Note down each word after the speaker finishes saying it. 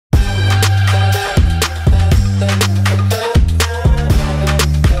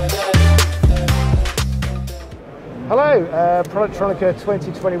So, Productronica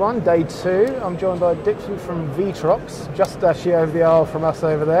 2021, day 2. I'm joined by Dyckson from ViTrox, just actually over the aisle from us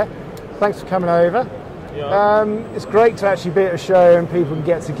over there. Thanks for coming over. Yeah. It's great to actually be at a show and people can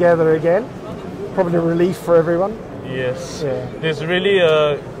get together again. Probably a relief for everyone. Yes. Yeah. There's really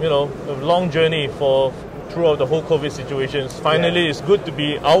a long journey throughout the whole COVID situation. Finally, it's good to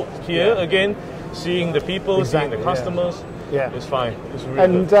be out here again, seeing the people, seeing the customers. Yeah. It's fine. It's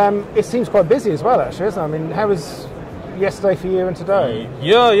really good. It seems quite busy as well, actually, isn't it? I mean, how was yesterday for you and today?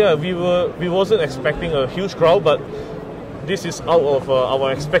 Yeah. We wasn't expecting a huge crowd, but this is out of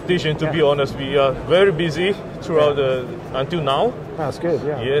our expectation. To be honest, we are very busy throughout until now. That's good.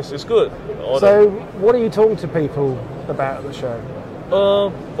 Yeah. Yes, it's good. So, what are you talking to people about at the show?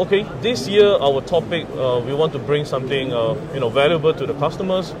 Okay, this year our topic, we want to bring something valuable to the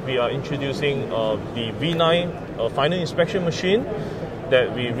customers. We are introducing the V9 final inspection machine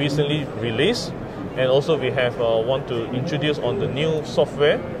that we recently released, and also we have want to introduce on the new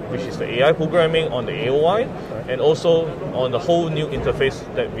software, which is the AI programming on the AOI, and also on the whole new interface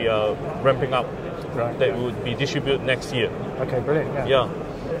that we are ramping up, that would be distributed next year. Okay, brilliant. Yeah.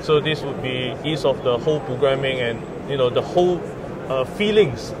 So this would be ease of the whole programming and the whole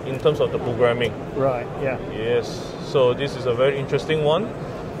feelings in terms of the programming. Right, yeah. Yes, so this is a very interesting one.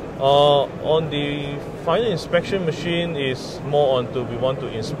 On the final inspection machine is more on we want to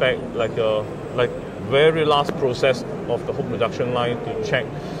inspect like very last process of the whole production line to check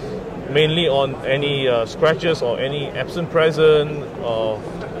mainly on any scratches or any absent present or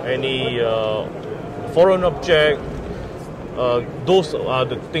any foreign object. Those are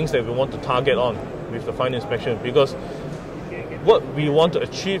the things that we want to target on with the final inspection, because what we want to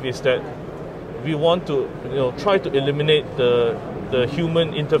achieve is that we want to try to eliminate the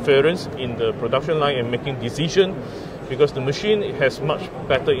human interference in the production line and making decision, because the machine has much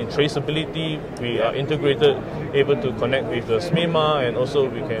better in traceability. We are integrated, able to connect with the SMEMA, and also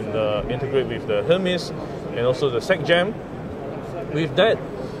we can integrate with the Hermes and also the SecJam. With that,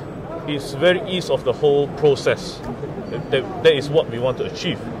 it's very ease of the whole process. That is what we want to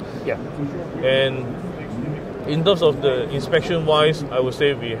achieve. Yeah. And in terms of the inspection wise, I would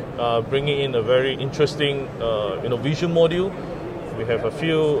say we are bringing in a very interesting vision module. We have a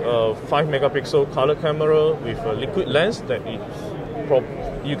few 5 megapixel color camera with a liquid lens that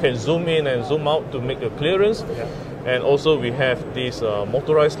you can zoom in and zoom out to make a clearance. Yeah. And also we have this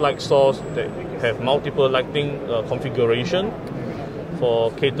motorized light source that have multiple lighting configuration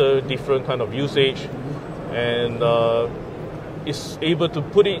for cater different kind of usage, and it's able to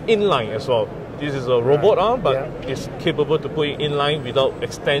put it inline as well. This is a robot arm, but it's capable to put it inline without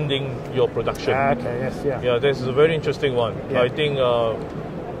extending your production. Okay, yes, yeah. Yeah, this is a very interesting one. Yeah. I think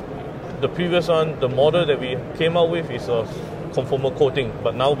the previous one, the model that we came out with is a conformal coating,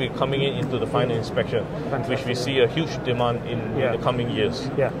 but now we're coming into the final inspection, which we see a huge demand in the coming years.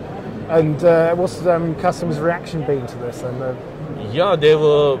 Yeah. And what's the customers' reaction been to this? Yeah, they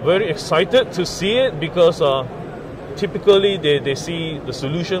were very excited to see it, because typically they see the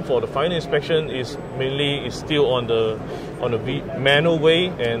solution for the final inspection is still on the manual way,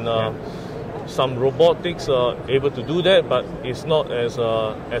 and some robotics are able to do that, but it's not as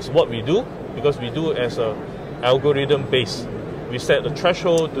what we do, because we do as a algorithm based. We set a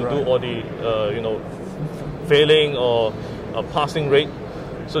threshold to do all the failing or passing rate.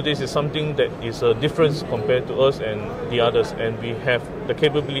 So this is something that is a difference compared to us and the others, and we have the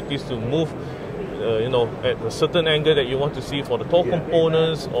capabilities to move at a certain angle that you want to see for the tall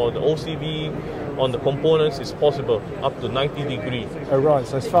components or the OCV on the components is possible up to 90 degrees. Oh right,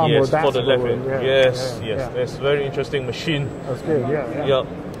 so it's far more adaptable. For the left end. Yes. That's a very interesting machine. That's good. Yeah.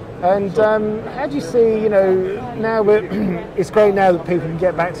 And how do you see? Now it's great now that people can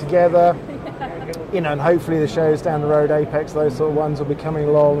get back together. And hopefully the shows down the road, APEX, those sort of ones will be coming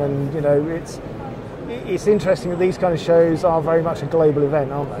along, and it's interesting that these kind of shows are very much a global event,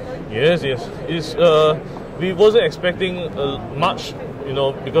 aren't they? Yes. It's we wasn't expecting much,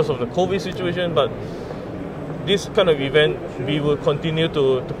 because of the COVID situation, but this kind of event we will continue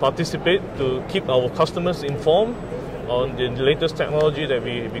to participate, to keep our customers informed on the latest technology that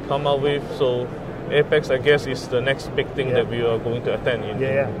we come out with. So APEX, I guess, is the next big thing that we are going to attend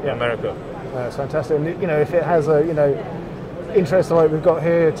in America. That's fantastic. And if it has a interest like we've got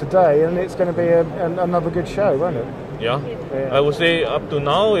here today, and it's going to be another good show, won't it? Yeah. I would say up to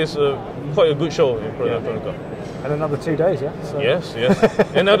now is quite a good show in Productronica. And another 2 days, yeah? So. Yes.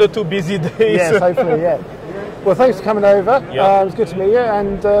 Another 2 busy days. Yes, hopefully, yeah. Well, thanks for coming over. It was good to meet you,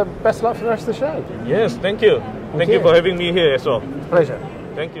 and best of luck for the rest of the show. Yes, thank you. Thank you for having me here as well. Pleasure.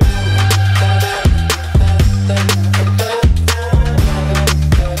 Thank you.